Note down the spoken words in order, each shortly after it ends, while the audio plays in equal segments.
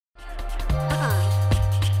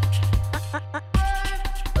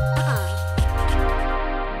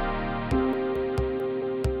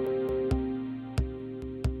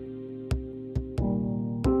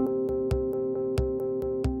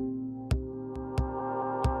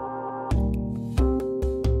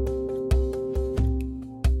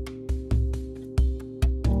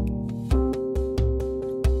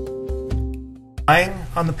Lying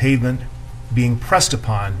on the pavement, being pressed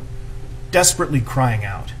upon, desperately crying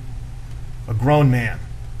out. A grown man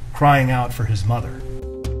crying out for his mother.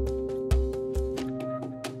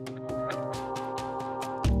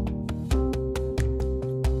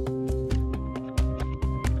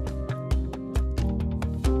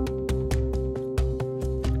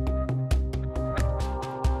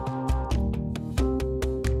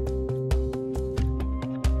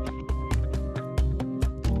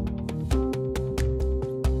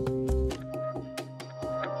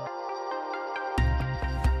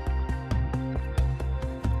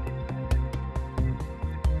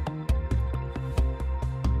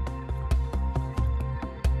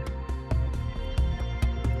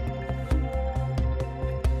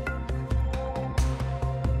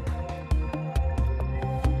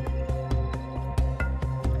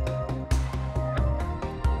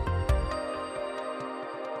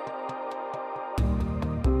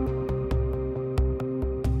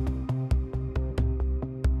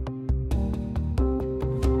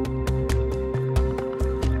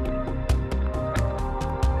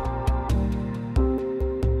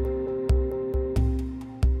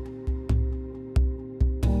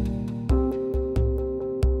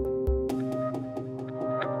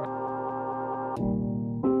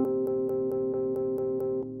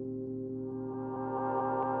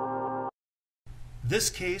 This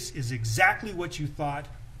case is exactly what you thought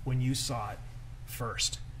when you saw it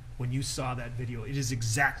first. When you saw that video, it is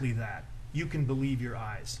exactly that. You can believe your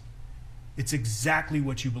eyes. It's exactly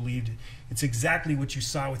what you believed. It's exactly what you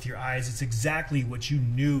saw with your eyes. It's exactly what you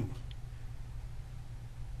knew.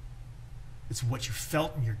 It's what you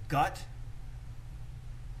felt in your gut.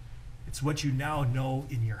 It's what you now know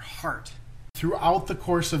in your heart. Throughout the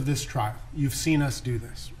course of this trial, you've seen us do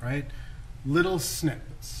this, right? Little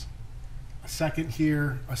snippets. A second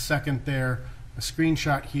here, a second there, a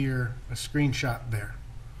screenshot here, a screenshot there.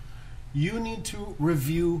 You need to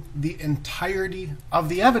review the entirety of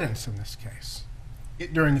the evidence in this case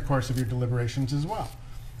during the course of your deliberations as well.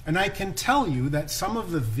 And I can tell you that some of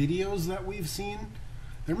the videos that we've seen,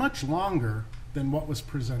 they're much longer than what was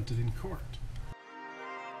presented in court.